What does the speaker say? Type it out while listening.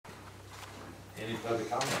Any public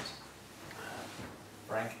comments?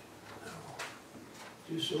 Frank?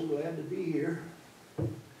 Just so glad to be here.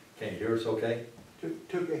 Can you hear us okay?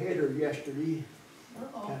 Took a header yesterday,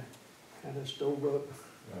 Uh-oh. kind of stove up.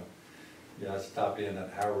 Yeah, I stopped in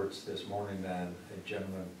at Howard's this morning and a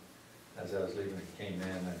gentleman, as I was leaving, he came in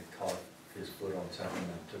and caught his foot on something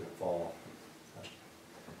and took a fall. I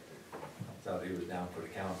thought he was down for the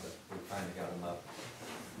count, but we finally got him up.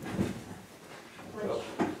 Well,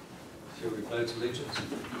 shall we pledge allegiance?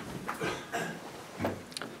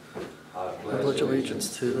 I pledge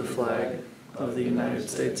allegiance to the flag of the United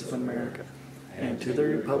States of America and to the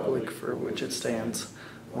republic for which it stands,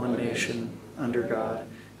 one nation, under God,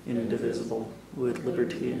 indivisible, with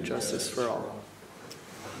liberty and justice for all.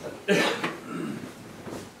 I do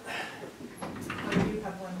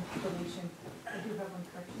have one deletion. I do have one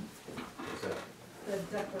correction. What's that? The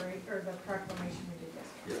declaration, or the proclamation we did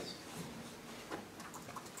yesterday. Yes.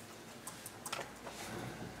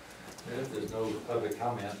 If there's no public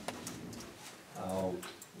comment,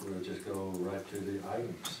 we'll just go right to the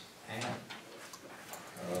items. And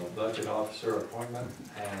budget officer appointment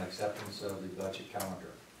and acceptance of the budget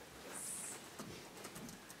calendar.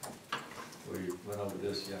 We went over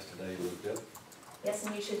this yesterday a little bit. Yes,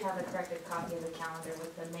 and you should have a corrected copy of the calendar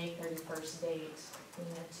with the May 31st date,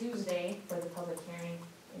 being a Tuesday for the public hearing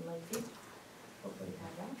in Lakeview. Hopefully you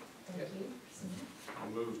have that. Thank you. I'll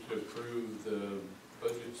move to approve the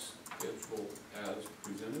budget schedule as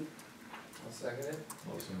presented. I'll second it.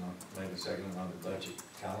 Motion made and seconded on the budget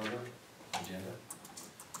calendar agenda.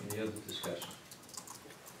 Any other discussion?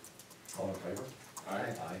 All in favor?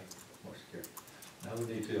 Aye. Aye. Motion carried. Now we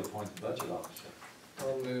need to appoint the budget officer.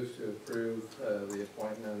 I'll move to approve the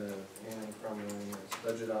appointment of Ann Crumlin as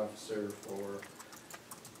budget officer for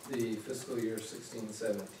the fiscal year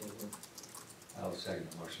 16-17. I'll second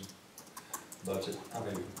the motion.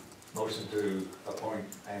 Motion to appoint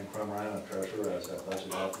Ann Crumrine, a treasurer, as a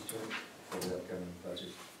budget officer for the upcoming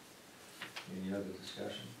budget. Any other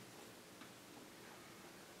discussion?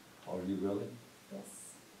 Are you willing? Yes.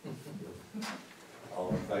 All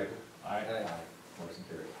in favor? Aye. Motion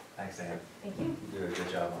carried. Thanks, Ann. Thank you. You did a good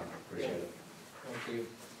job on it. Appreciate it. Thank you.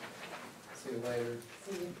 See you later.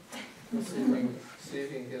 See you. We'll see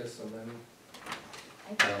if you can get us some money.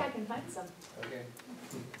 I think I can find some. Okay.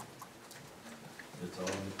 It's all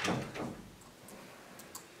in the plan.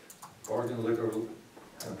 Oregon Liquor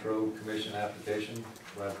Control Commission application,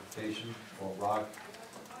 ratification, Fort Rock.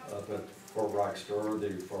 But Fort Rock store, the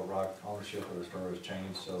Fort Rock ownership of the store has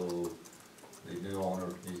changed, so the new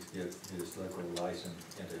owner needs to get his liquor license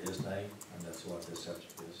into his name, and that's what this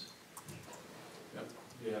subject is. Yep.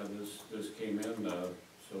 Yeah, this came in,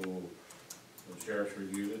 so the sheriff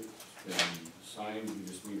reviewed it, it's been signed, you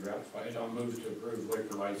just need to ratify it. I'll move to approve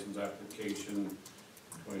liquor license application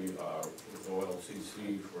with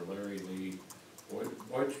OLCC for Larry Lee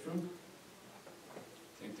Boydstrom.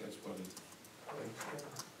 I think that's what it,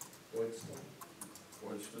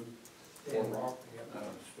 Boydstrom, Fort Rock,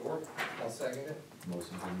 store. I'll second it.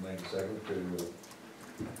 Motion been made and seconded to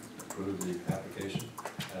approve the application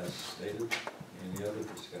as stated. Any other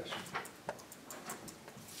discussion?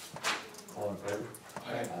 All in favor?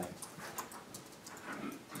 Aye.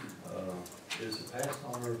 Is the past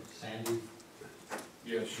owner Sandy?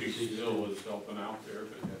 Yes, she still is helping out there,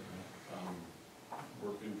 but,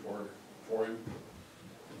 working for him.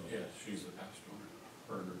 Yes, she's the past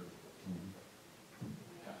owner, or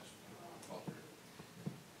past father.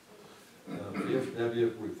 VFW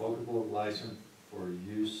revocable license for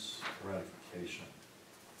use ratification.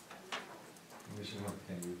 Commissioner,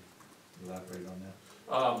 can you elaborate on that?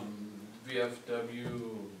 VFW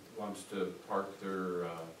wants to park their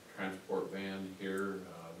transport van here.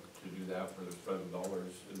 To do that, for the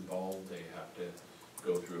 $7 involved, they have to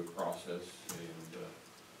go through a process and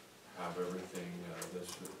have everything,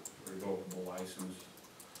 this revocable license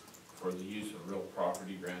for the use of real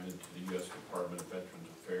property granted to the U.S. Department of Veterans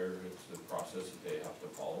Affairs. It's the process that they have to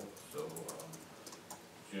follow. So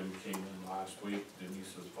Jim came in last week,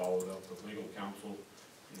 Denise has followed up with legal counsel,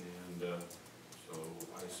 and so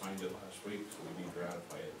I signed it last week, so we need to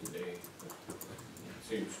ratify it today.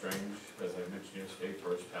 It seems strange, as I mentioned yesterday,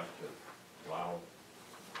 for us to have to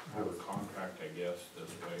have a contract, I guess, this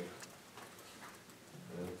way.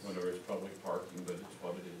 Whenever it's public parking, but it's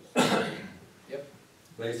what it is. Yep.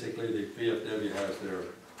 Basically, the VFW has their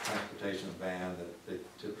transportation van that they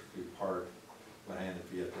typically park behind the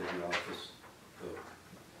VFW office, the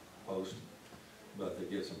post, but they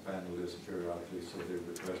get some vandalism periodically, so they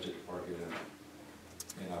requested to park it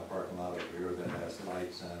in our parking lot over here that has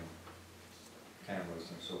lights and cameras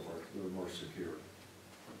and so forth, a little more secure.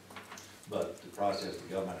 But the process, the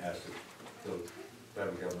government has to the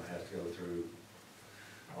federal government has to go through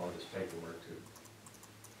all this paperwork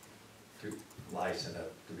to license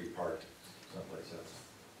it to be parked someplace else.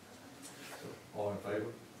 So, all in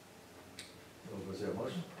favor? Was there a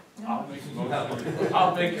motion? I'll make a motion,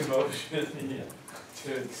 I'll make a motion to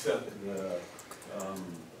accept the,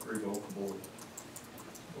 revocable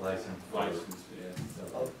License. license, yeah.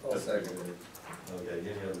 I'll second it. Okay, any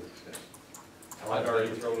other discussion? I'd already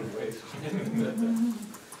thrown it away.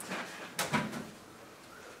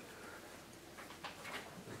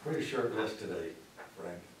 Pretty short list today,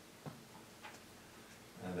 Frank.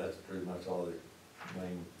 And that's pretty much all the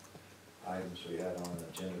main items we had on the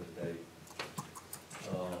agenda today.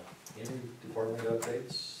 Any department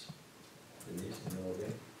updates? Denise, you know of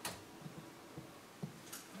any?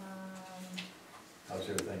 How's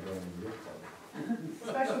everything going in your department?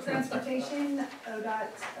 Special transportation,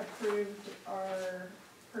 ODOT approved our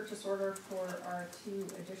purchase order for our 2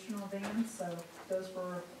 additional vans, so those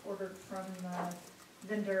were ordered from the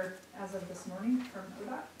vendor as of this morning from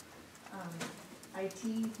ODOT. IT,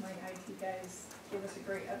 my IT guys gave us a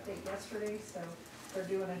great update yesterday, so they're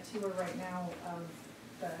doing a tour right now of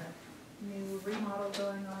the new remodel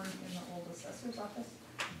going on in the old assessor's office,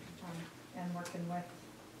 and working with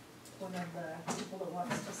one of the people that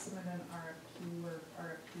wants to submit an RFQ or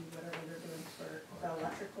RFP, whatever they're doing for the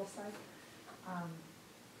electrical side.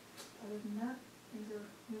 Other than that, things are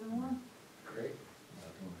moving along. Great. I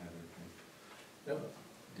don't have anything. Nope.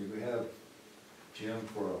 Do we have Jim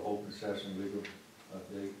for an open session legal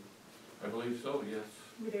update? I believe so, yes.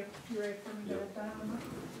 We do, you ready for me to get it done on that?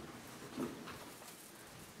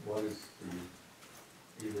 What is the,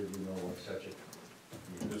 either you know what such a?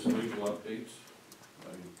 Just legal updates, I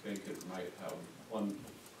think it might have, one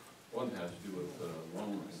has to do with the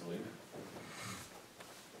loan, I believe.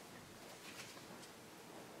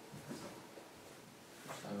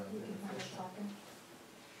 You can have it talking.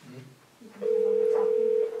 Hmm? You can have it talking.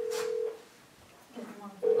 Get them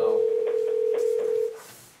on. Oh.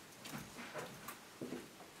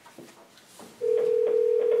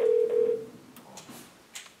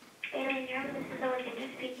 This is Alexandra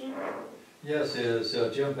speaking. Yes,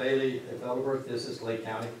 is Jim Bailey at Elbert? This is Lake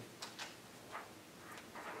County.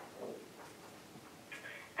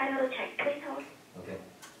 I will check. Please hold. Okay.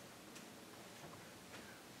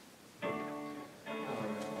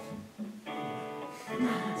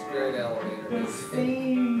 It's a great elevator, isn't it?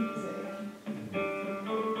 Same.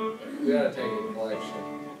 We gotta take a collection.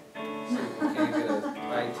 See if we can't get an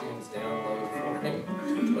iTunes download for him,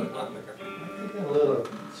 put it on there. A little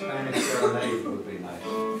Spanish serenade would be nice.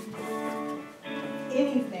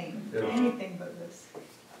 Anything, Yeah. anything but this.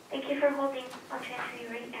 Thank you for holding. I'll transfer you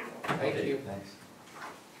right now. Thank Okay, you. Thanks.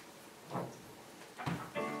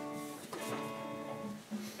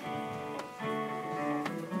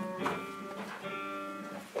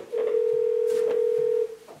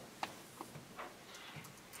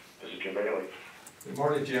 This is Jim Bailey. Good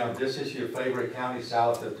morning, Jim. This is your favorite county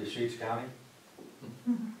south of Deschutes County?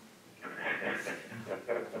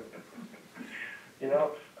 You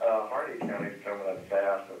know, Hardy County's coming up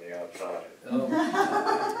fast on the outside.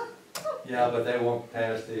 Oh, Yeah, but they won't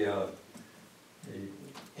pass the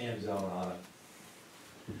end zone on it.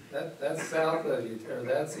 that's south of you, or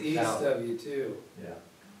that's east South. of you too. Yeah.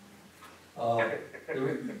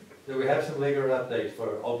 Do we have some legal updates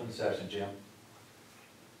for open session, Jim?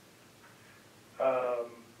 No,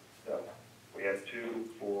 we had 2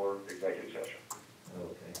 for executive session.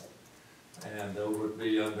 Okay. And those would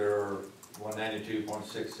be under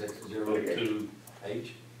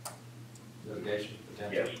 192.6602H, litigation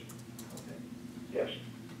potential? Yes, Okay. yes.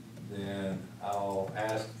 Then I'll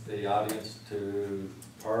ask the audience to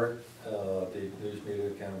part, the news media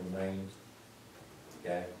can remain,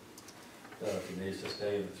 okay? If he needs to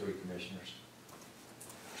stay in the 3 commissioners.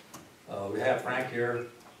 We have Frank here,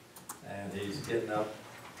 and he's getting up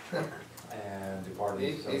and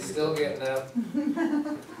departing. He's still getting up.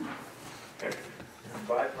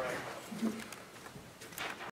 Bye, Frank.